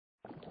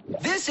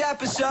This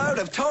episode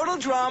of Total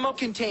Drama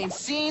contains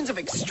scenes of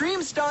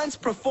extreme stunts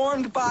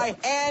performed by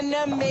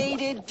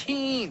animated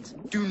teens.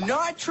 Do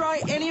not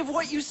try any of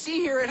what you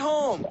see here at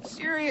home.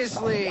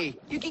 Seriously,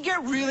 you can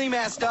get really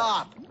messed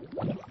up.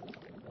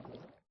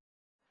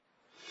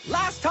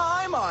 Last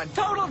time on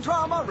Total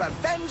Drama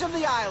Revenge of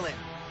the Island,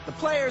 the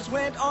players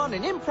went on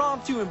an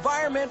impromptu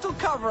environmental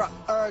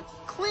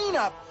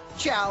cleanup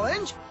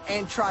challenge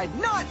and tried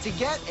not to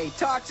get a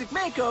toxic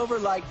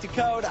makeover like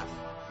Dakota.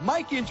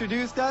 Mike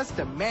introduced us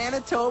to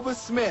Manitoba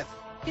Smith,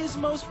 his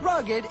most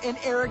rugged and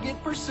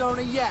arrogant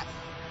persona yet.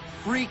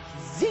 Freak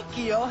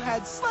Zekiel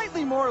had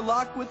slightly more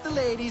luck with the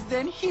ladies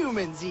than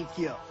human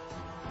Zekiel.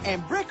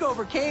 And Brick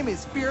overcame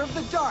his fear of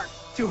the dark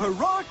to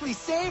heroically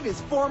save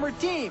his former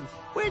team,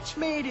 which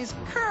made his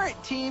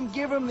current team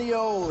give him the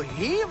old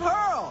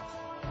heave-hurl.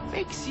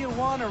 Makes you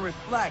want to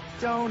reflect,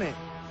 don't it?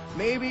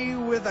 Maybe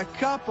with a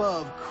cup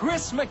of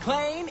Chris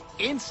McLean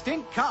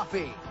instant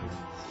coffee.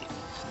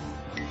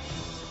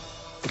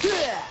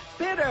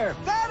 Bitter,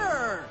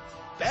 better!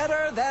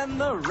 Better than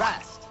the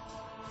rest.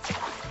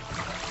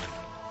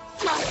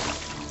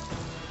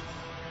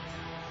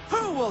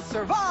 Who will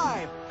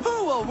survive?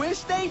 Who will wish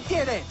they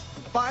didn't?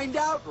 Find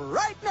out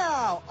right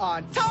now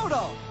on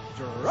Total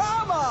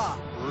Drama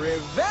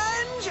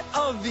Revenge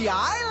of the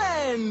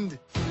Island!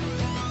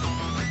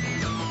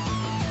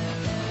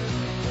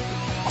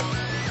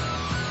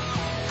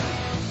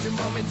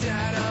 Mom and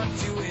Dad, I'm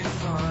doing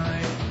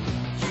fine.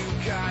 You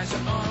guys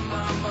are on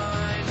my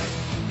mind.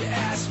 You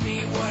asked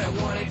me what I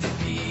wanted to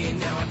be, and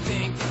now I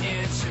think the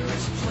answer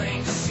is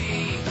plain to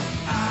see.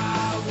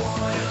 I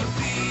wanna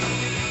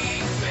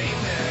be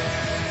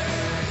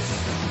famous.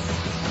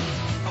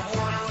 I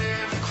wanna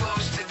live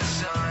close to the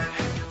sun.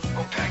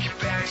 Won't pack your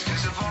bags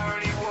 'cause I've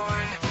already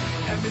won.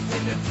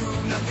 Everything to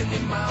prove, nothing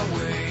in my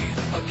way.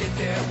 I'll get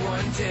there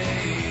one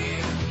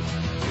day.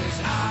 'Cause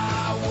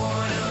I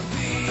wanna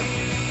be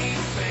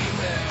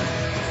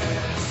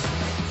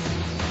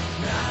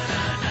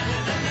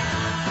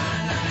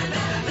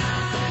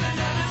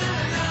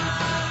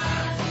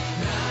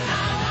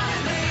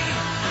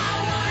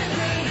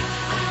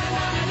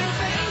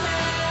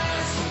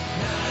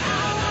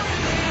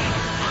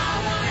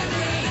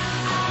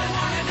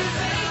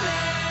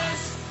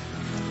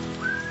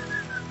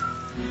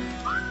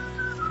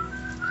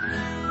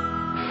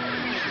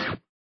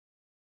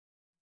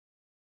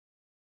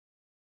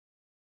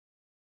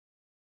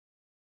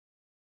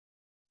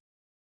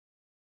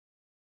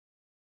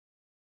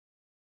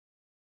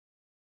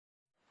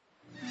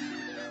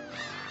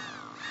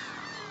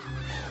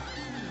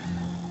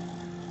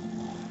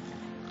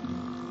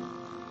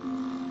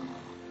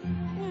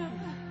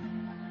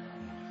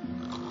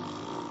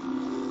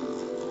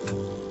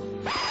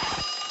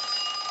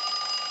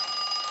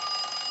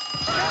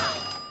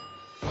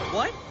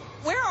What?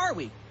 Where are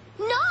we?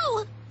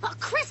 No!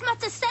 Chris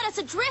must have set us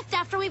adrift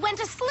after we went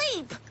to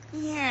sleep.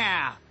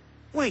 Yeah.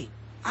 Wait,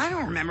 I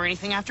don't remember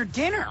anything after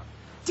dinner.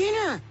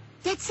 Dinner!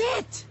 That's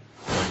it!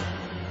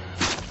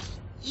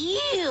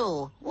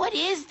 Ew! What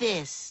is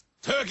this?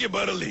 Turkey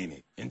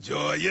Butterlini.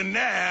 Enjoy your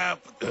nap.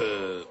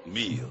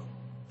 Meal.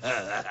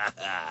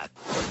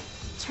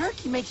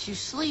 Turkey makes you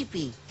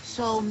sleepy,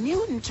 so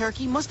mutant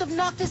turkey must have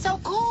knocked us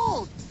out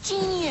cold.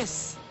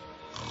 Genius!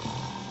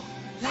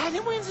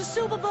 Lightning wins the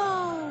Super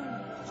Bowl!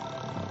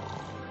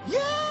 Yeah!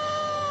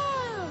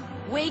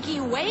 Wakey,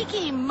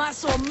 wakey,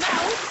 muscle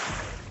mouse!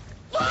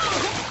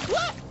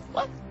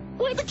 What?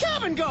 Where'd the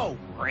cabin go?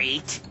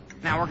 Great.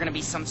 Now we're gonna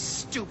be some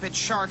stupid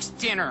shark's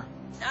dinner.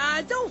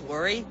 Don't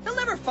worry. They'll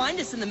never find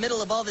us in the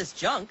middle of all this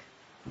junk.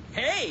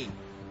 Hey!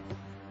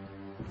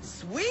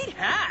 Sweet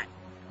hat!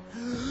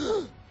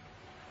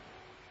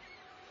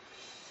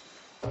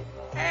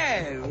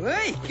 Hey,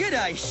 wait, good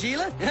eye,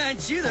 Sheila.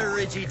 Aren't you the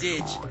Richie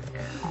Ditch?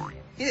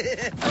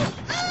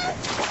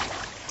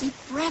 Deep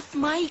breath,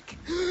 Mike.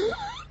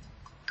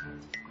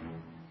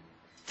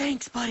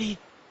 Thanks, buddy.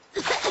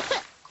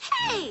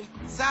 Hey!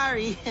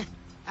 Sorry.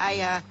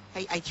 I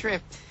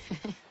tripped.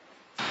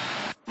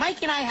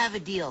 Mike and I have a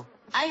deal.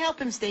 I help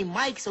him stay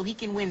Mike so he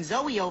can win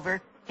Zoe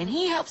over, and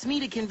he helps me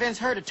to convince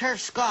her to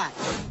turf Scott.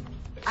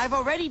 I've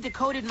already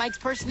decoded Mike's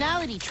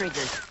personality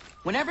triggers.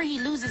 Whenever he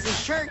loses his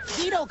shirt,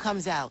 Vito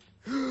comes out.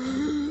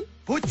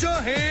 Put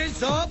your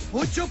hands up!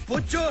 Put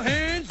your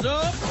hands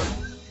up!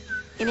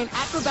 In an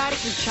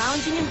acrobatically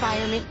challenging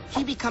environment,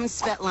 he becomes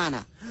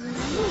Svetlana.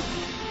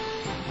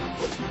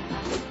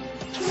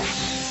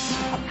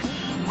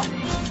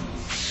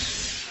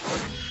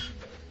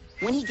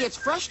 When he gets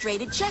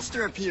frustrated,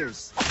 Chester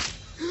appears.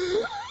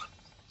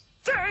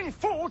 Dang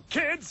fool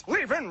kids,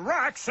 leaving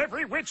rocks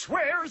every which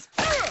wares.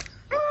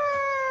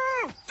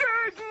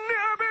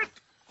 Dagnabbit!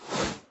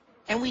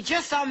 And we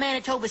just saw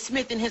Manitoba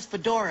Smith in his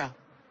fedora.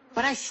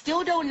 But I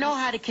still don't know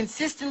how to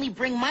consistently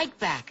bring Mike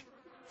back.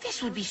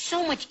 This would be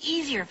so much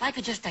easier if I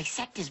could just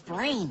dissect his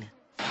brain.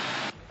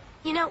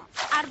 You know,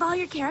 out of all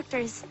your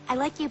characters, I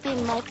like you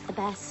being Mike the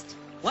best.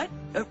 What?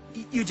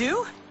 You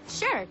do?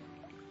 Sure.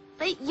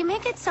 But you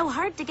make it so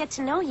hard to get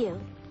to know you.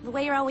 The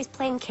way you're always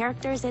playing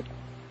characters, it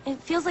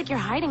feels like you're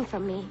hiding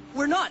from me.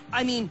 We're not.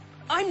 I mean,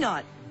 I'm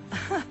not.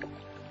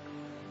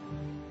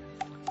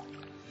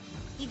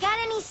 You got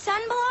any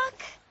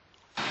sunblock?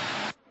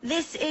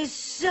 This is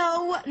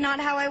so not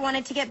how I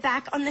wanted to get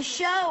back on the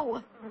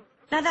show.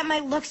 Now that my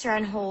looks are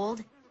on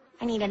hold,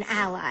 I need an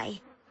ally.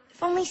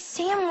 If only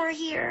Sam were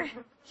here.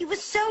 He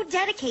was so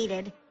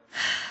dedicated.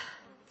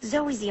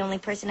 Zoe's the only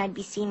person I'd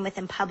be seen with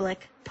in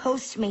public,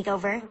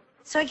 post-makeover.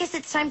 So I guess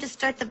it's time to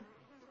start the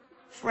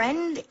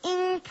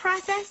friending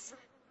process?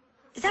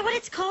 Is that what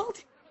it's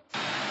called?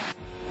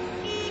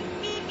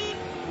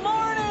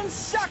 Morning,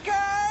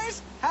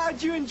 suckers!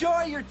 How'd you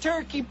enjoy your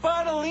turkey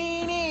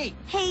buttolini?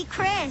 Hey,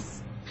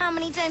 Chris, how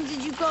many times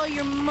did you call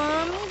your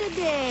mommy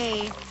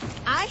today?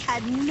 I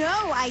had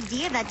no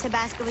idea that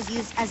Tabasco was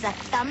used as a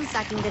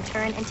thumb-sucking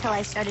deterrent until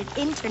I started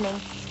interning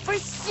for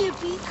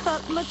Soupy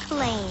Cook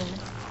McLean.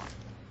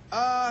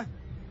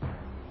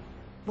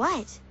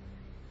 What?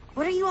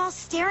 What are you all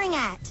staring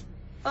at?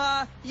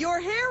 Your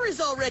hair is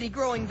already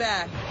growing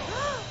back.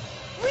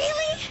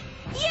 Really?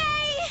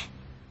 Yay!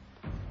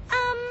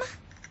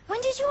 When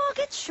did you all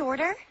get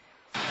shorter?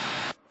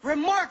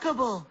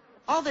 Remarkable!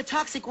 All the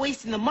toxic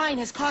waste in the mine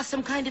has caused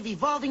some kind of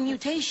evolving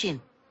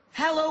mutation.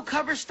 Hello,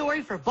 cover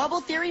story for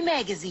Bubble Theory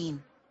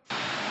magazine.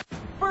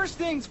 First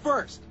things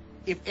first.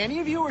 If any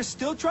of you are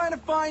still trying to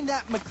find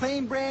that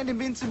McLean brand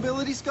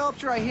invincibility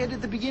sculpture I hid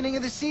at the beginning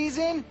of the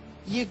season,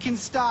 you can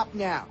stop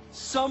now.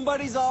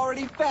 Somebody's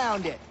already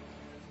found it.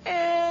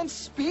 And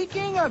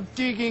speaking of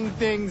digging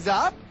things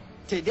up,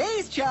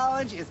 today's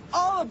challenge is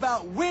all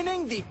about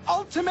winning the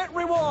ultimate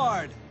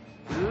reward.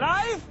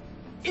 Life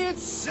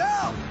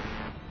itself.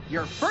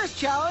 Your first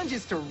challenge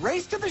is to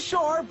race to the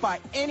shore by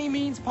any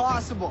means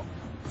possible.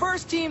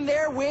 First team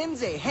there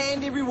wins a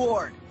handy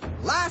reward.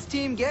 Last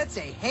team gets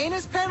a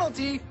heinous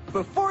penalty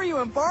before you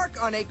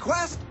embark on a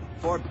quest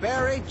for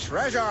buried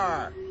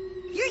treasure.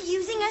 You're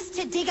using us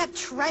to dig up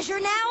treasure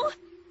now?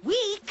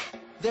 Weak.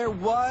 There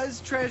was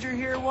treasure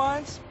here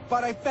once,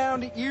 but I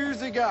found it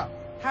years ago.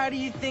 How do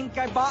you think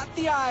I bought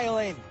the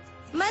island?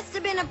 Must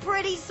have been a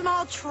pretty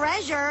small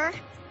treasure.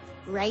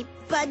 Right,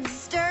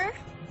 Budster?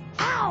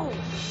 Ow!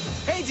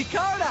 Hey,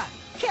 Dakota!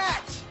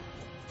 Catch!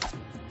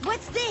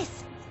 What's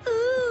this?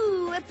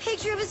 Ooh, a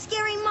picture of a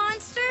scary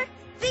monster?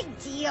 Big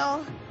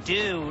deal.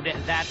 Dude,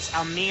 that's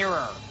a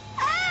mirror.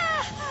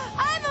 Ah!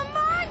 I'm a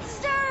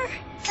monster!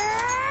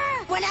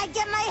 When I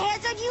get my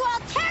hands on you,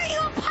 I'll tear you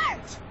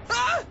apart!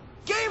 Ah!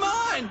 Game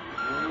on!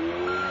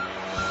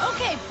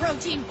 Okay,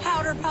 protein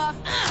powder puff.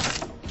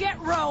 Get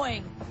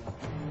rowing.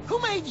 Who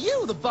made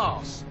you the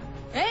boss?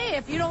 Hey,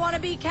 if you don't want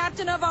to be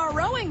captain of our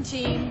rowing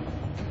team.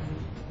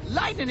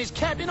 Lightning is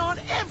captain on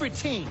every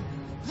team.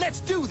 Let's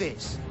do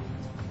this.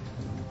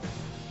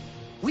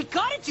 We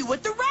gotta do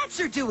what the rats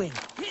are doing.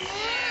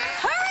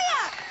 Hurry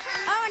up!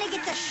 I want to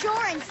get to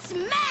shore and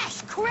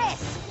smash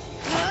Chris!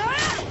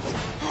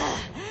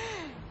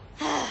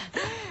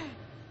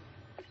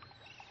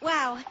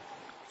 Wow.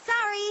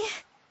 Sorry.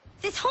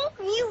 This whole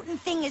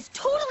mutant thing is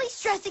totally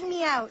stressing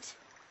me out.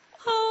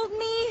 Hold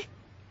me.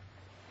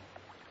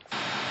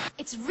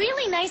 It's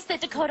really nice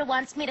that Dakota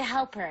wants me to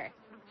help her.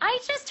 I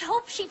just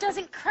hope she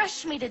doesn't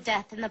crush me to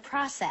death in the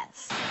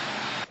process.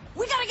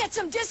 We gotta get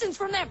some distance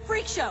from that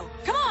freak show.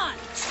 Come on!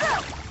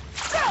 Stroke!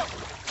 Stroke!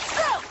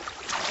 Stroke!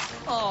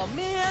 Oh,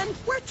 man,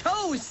 we're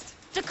toast.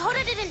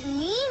 Dakota didn't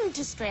mean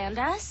to strand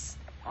us.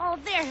 Oh,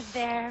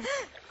 there.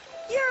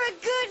 You're a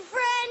good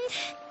friend,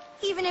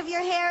 even if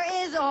your hair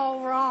is all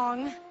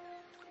wrong.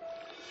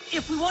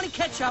 If we want to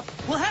catch up,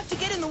 we'll have to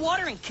get in the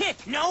water and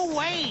kick. No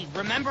way!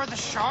 Remember the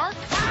shark?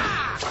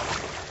 Ah!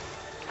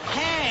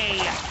 Hey!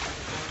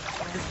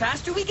 The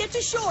faster we get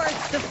to shore,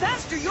 the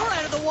faster you're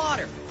out of the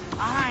water.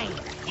 Fine.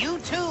 You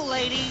too,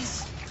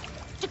 ladies.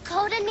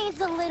 Dakota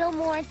needs a little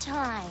more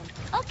time.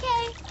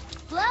 Okay.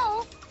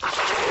 Blow.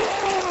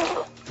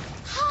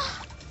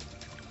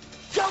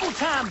 Double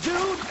time,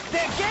 dude.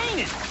 They're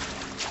gaining.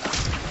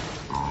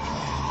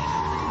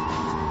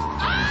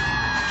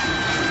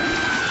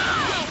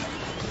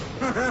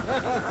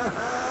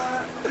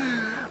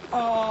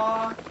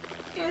 Aw,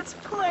 it's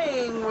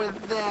playing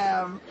with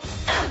them.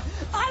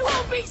 I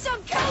will be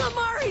some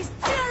calamari's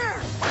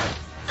dinner!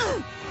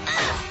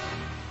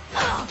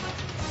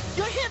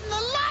 You're hitting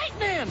the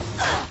lightning!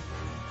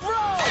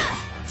 Bro,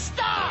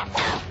 stop!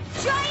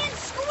 Giant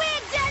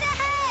squid dead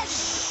ahead!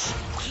 Shh!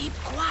 Keep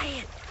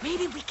quiet.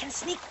 Maybe we can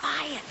sneak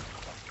by it.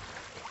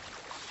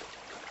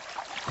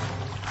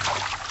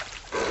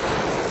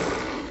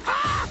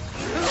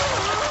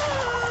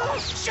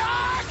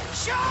 Shark!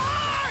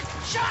 Shark!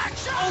 Shark! Shark!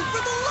 Oh,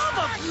 for the love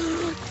of...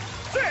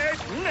 Dag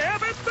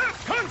nabbit, that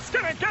punk's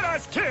gonna get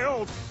us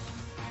killed!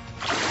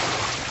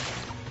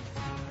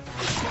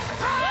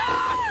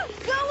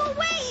 Go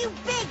away, you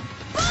big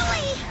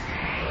bully!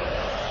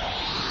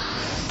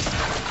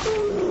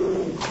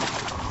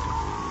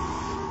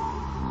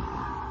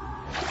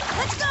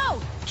 Let's go!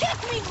 Kick,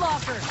 meat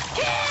locker!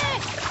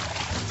 Kick!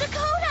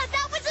 Dakota,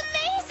 that was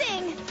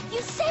amazing!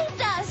 You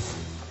saved us!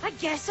 I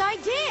guess I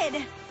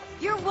did.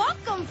 You're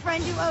welcome,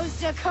 friend who owes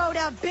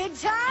Dakota big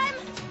time.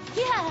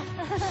 Yeah.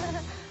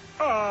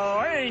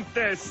 Oh, ain't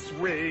this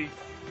sweet?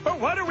 But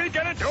what are we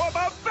gonna do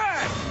about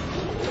that?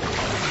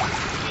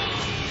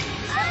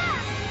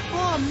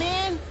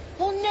 man.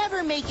 We'll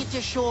never make it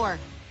to shore.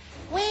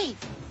 Wait,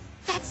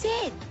 that's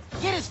it.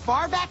 Get as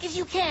far back as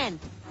you can.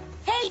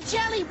 Hey,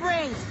 Jelly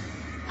Brains!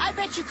 I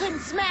bet you couldn't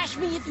smash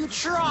me if you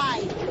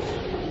tried.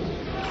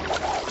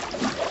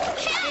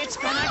 It's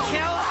gonna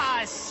kill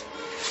us!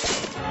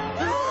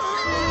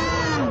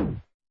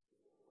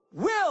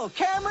 Will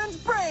Cameron's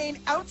brain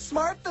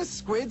outsmart the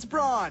squid's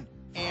brawn?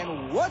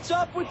 And what's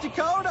up with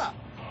Dakota?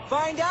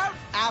 Find out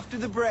after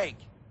the break.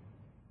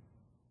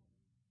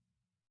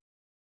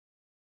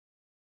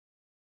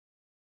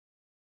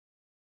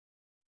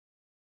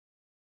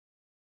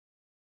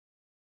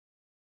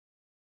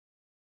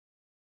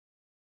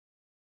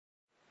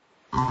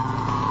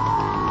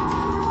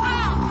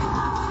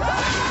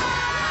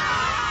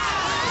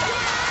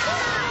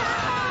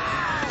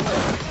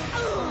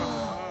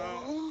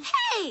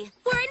 Hey,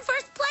 we're in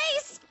first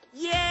place.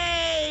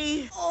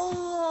 Yay!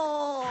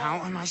 Oh.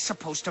 How am I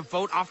supposed to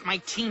vote off my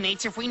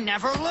teammates if we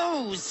never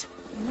lose?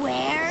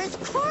 Where's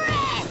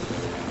Chris?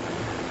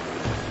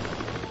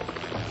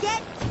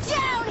 Get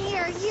down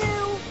here,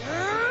 you!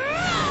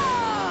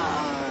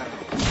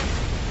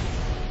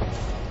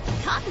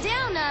 Calm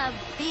down,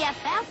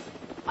 BFF.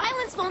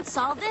 Violence won't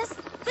solve this.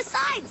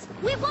 Besides,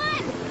 we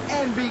won!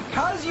 And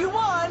because you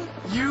won,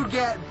 you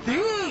get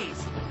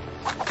these!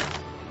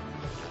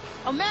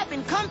 A map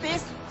and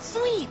compass?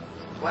 Sweet.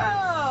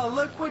 Well,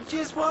 look what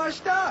just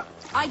washed up.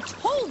 I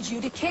told you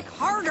to kick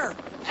harder.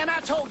 And I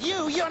told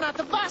you, you're not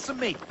the boss of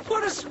me.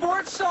 Put a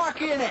sports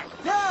sock in it.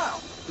 Now,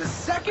 the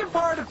second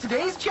part of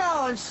today's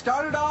challenge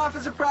started off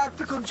as a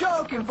practical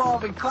joke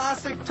involving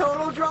classic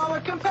Total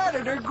Drama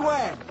competitor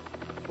Gwen.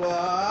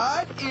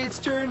 But it's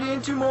turned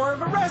into more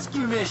of a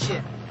rescue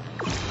mission.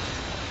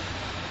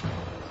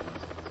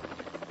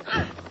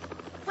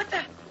 What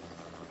the?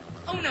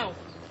 Oh no!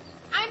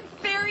 I'm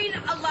buried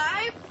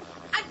alive?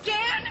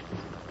 Again?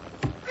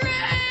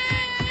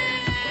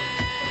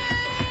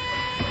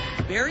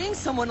 Burying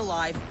someone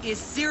alive is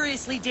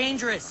seriously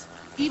dangerous,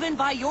 even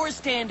by your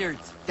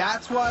standards.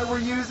 That's why we're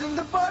using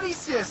the buddy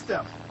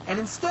system. And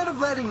instead of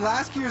letting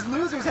last year's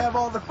losers have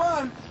all the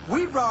fun,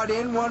 we brought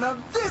in one of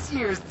this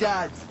year's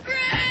duds.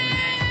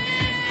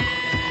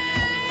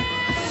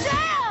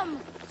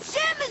 Sam!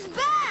 Sam is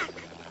back!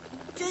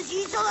 Does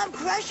he still have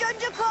crush on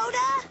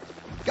Dakota?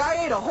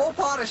 Guy ate a whole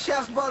pot of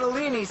Chef's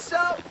Buttolini,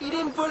 so he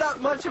didn't put up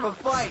much of a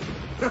fight.